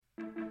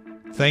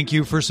Thank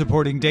you for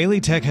supporting Daily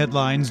Tech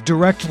Headlines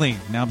directly.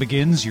 Now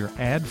begins your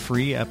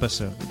ad-free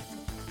episode.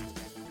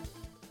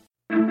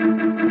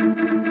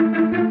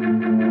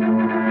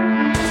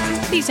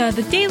 These are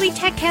the Daily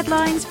Tech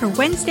Headlines for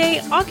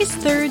Wednesday, August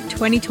 3rd,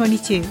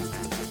 2022.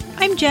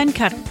 I'm Jen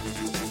Cutter.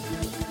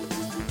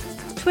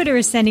 Twitter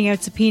is sending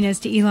out subpoenas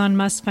to Elon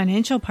Musk's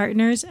financial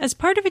partners as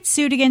part of its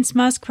suit against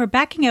Musk for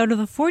backing out of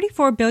the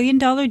 $44 billion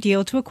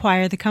deal to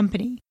acquire the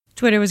company.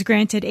 Twitter was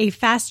granted a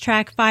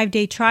fast-track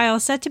 5-day trial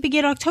set to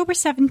begin October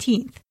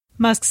 17th.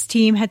 Musk's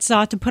team had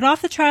sought to put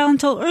off the trial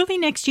until early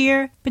next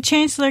year, but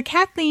Chancellor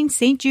Kathleen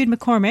St. Jude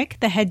McCormick,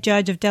 the head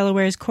judge of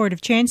Delaware's Court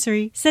of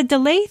Chancery, said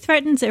delay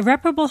threatens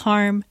irreparable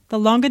harm. The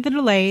longer the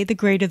delay, the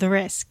greater the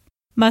risk.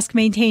 Musk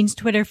maintains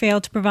Twitter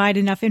failed to provide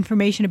enough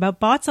information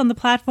about bots on the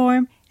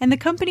platform, and the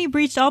company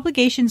breached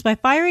obligations by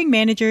firing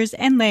managers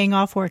and laying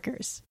off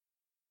workers.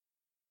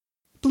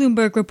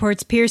 Bloomberg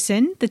reports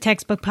Pearson, the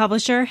textbook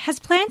publisher, has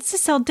plans to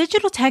sell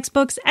digital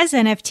textbooks as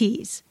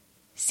NFTs.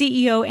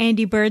 CEO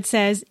Andy Bird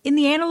says, in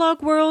the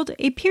analog world,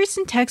 a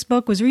Pearson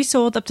textbook was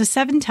resold up to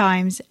 7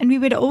 times, and we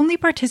would only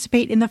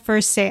participate in the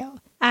first sale.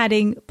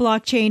 Adding,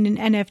 blockchain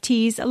and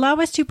NFTs allow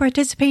us to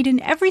participate in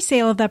every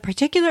sale of that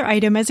particular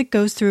item as it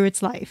goes through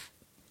its life.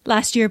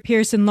 Last year,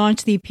 Pearson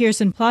launched the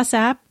Pearson Plus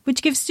app,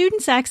 which gives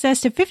students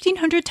access to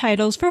 1,500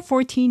 titles for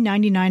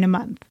 $14.99 a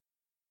month.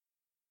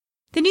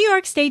 The New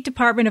York State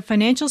Department of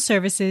Financial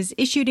Services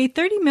issued a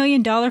 $30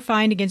 million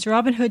fine against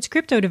Robinhood's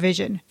crypto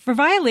division for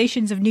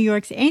violations of New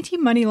York's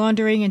anti-money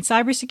laundering and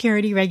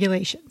cybersecurity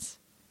regulations.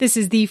 This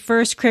is the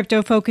first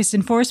crypto-focused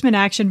enforcement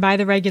action by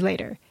the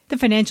regulator. The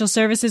Financial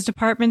Services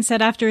Department said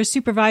after a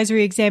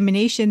supervisory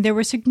examination there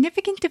were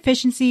significant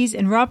deficiencies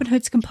in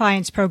Robinhood's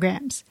compliance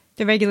programs.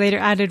 The regulator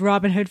added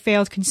Robinhood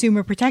failed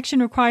consumer protection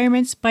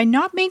requirements by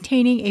not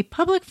maintaining a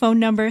public phone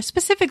number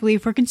specifically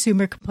for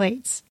consumer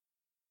complaints.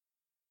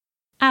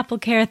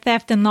 AppleCare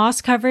theft and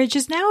loss coverage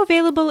is now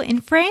available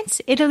in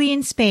France, Italy,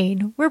 and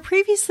Spain, where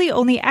previously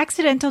only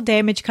accidental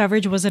damage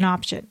coverage was an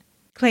option.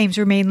 Claims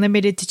remain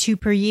limited to 2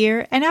 per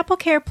year, and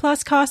AppleCare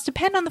Plus costs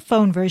depend on the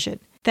phone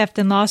version. Theft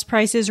and loss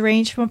prices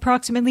range from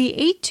approximately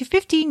 8 to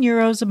 15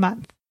 euros a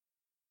month.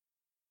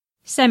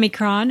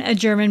 Semicron, a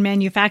German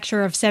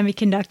manufacturer of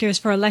semiconductors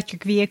for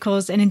electric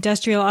vehicles and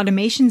industrial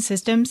automation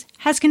systems,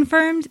 has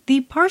confirmed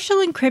the partial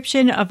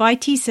encryption of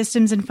IT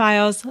systems and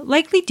files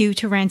likely due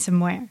to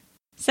ransomware.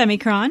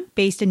 Semicron,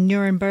 based in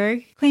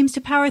Nuremberg, claims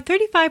to power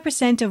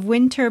 35% of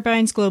wind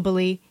turbines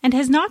globally and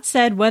has not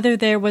said whether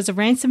there was a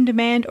ransom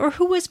demand or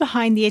who was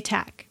behind the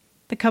attack.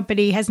 The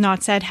company has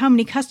not said how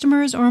many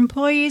customers or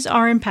employees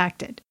are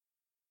impacted.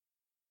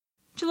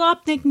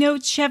 Jalopnik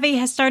notes Chevy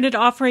has started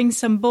offering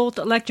some Bolt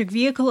electric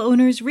vehicle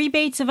owners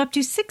rebates of up to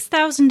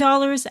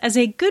 $6,000 as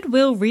a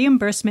goodwill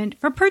reimbursement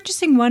for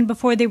purchasing one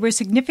before they were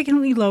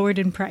significantly lowered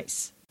in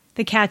price.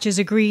 The catch is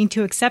agreeing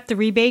to accept the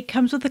rebate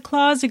comes with a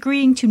clause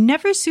agreeing to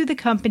never sue the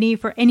company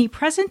for any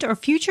present or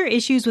future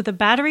issues with a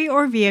battery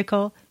or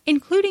vehicle,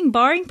 including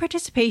barring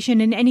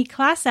participation in any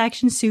class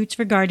action suits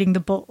regarding the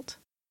Bolt.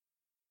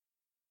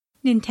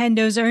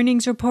 Nintendo's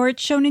earnings report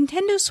show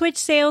Nintendo Switch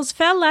sales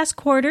fell last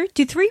quarter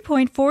to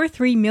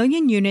 3.43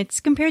 million units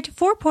compared to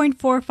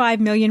 4.45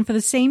 million for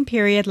the same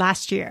period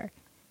last year.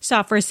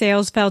 Software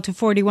sales fell to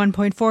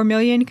 41.4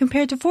 million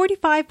compared to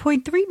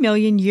 45.3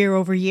 million year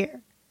over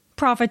year.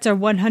 Profits are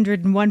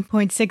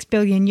 101.6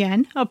 billion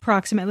yen,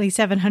 approximately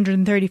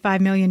 $735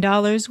 million,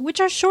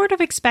 which are short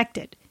of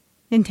expected.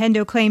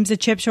 Nintendo claims the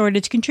chip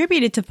shortage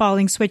contributed to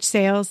falling Switch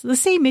sales, the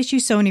same issue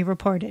Sony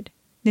reported.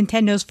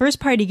 Nintendo's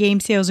first-party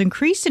game sales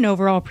increased in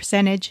overall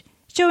percentage,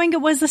 showing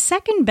it was the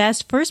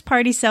second-best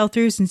first-party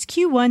sell-through since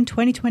Q1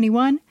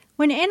 2021,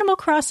 when Animal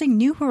Crossing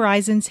New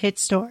Horizons hit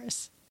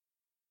stores.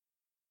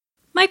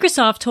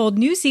 Microsoft told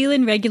New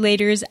Zealand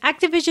regulators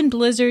Activision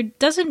Blizzard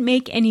doesn't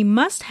make any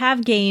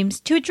must-have games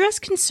to address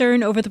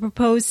concern over the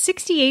proposed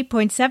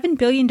 $68.7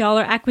 billion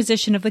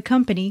acquisition of the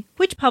company,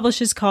 which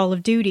publishes Call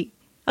of Duty.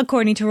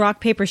 According to Rock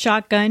Paper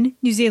Shotgun,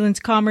 New Zealand's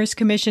Commerce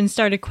Commission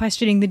started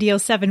questioning the deal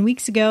 7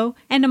 weeks ago,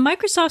 and a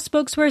Microsoft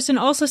spokesperson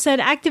also said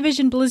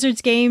Activision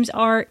Blizzard's games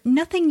are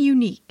nothing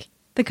unique.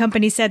 The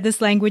company said this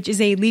language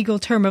is a legal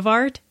term of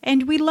art,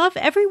 and we love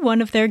every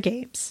one of their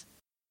games.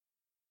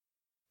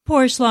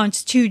 Porsche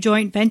launched 2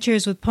 joint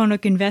ventures with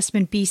Ponuk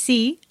Investment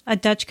BC, a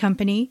Dutch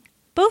company,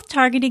 both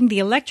targeting the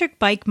electric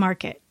bike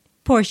market.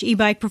 Porsche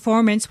e-bike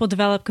Performance will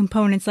develop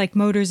components like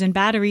motors and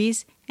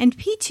batteries, and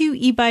P2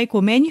 e-bike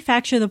will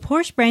manufacture the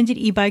Porsche-branded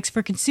e-bikes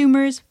for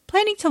consumers,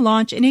 planning to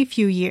launch in a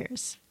few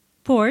years.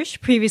 Porsche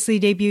previously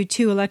debuted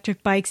 2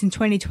 electric bikes in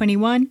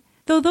 2021,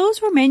 though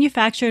those were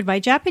manufactured by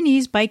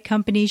Japanese bike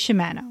company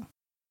Shimano.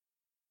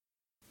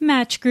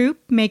 Match Group,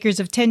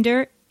 makers of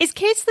Tinder, is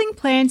canceling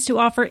plans to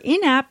offer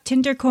in-app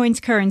Tinder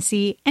Coins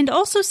currency and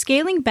also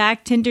scaling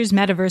back Tinder's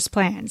metaverse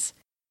plans.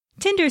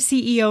 Tinder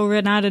CEO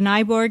Renata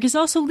Nyborg is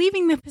also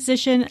leaving the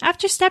position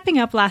after stepping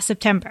up last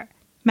September.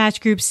 Match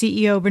Group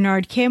CEO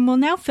Bernard Kim will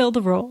now fill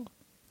the role.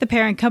 The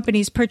parent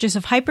company's purchase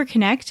of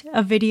Hyperconnect,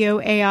 a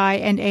video, AI,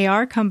 and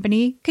AR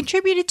company,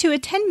 contributed to a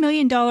 $10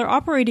 million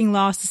operating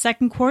loss the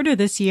second quarter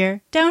this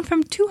year, down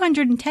from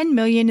 $210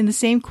 million in the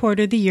same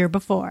quarter the year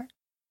before.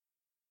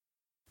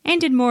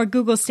 And in more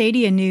Google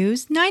Stadia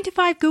news,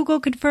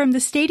 9to5Google confirmed the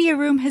Stadia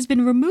Room has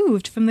been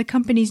removed from the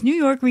company's New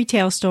York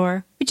retail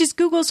store, which is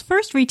Google's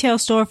first retail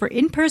store for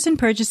in-person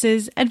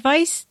purchases,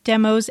 advice,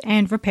 demos,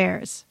 and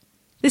repairs.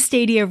 The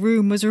Stadia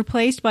Room was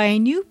replaced by a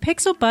new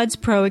Pixel Buds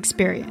Pro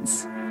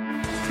experience.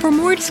 For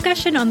more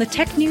discussion on the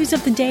tech news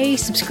of the day,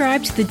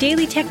 subscribe to the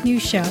Daily Tech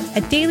News Show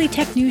at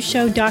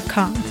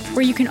dailytechnewsshow.com,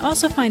 where you can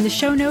also find the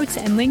show notes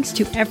and links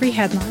to every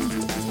headline.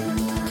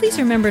 Please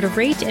remember to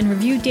rate and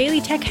review Daily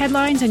Tech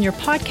Headlines on your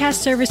podcast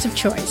service of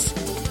choice.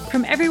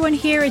 From everyone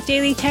here at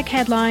Daily Tech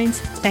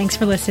Headlines, thanks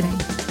for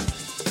listening.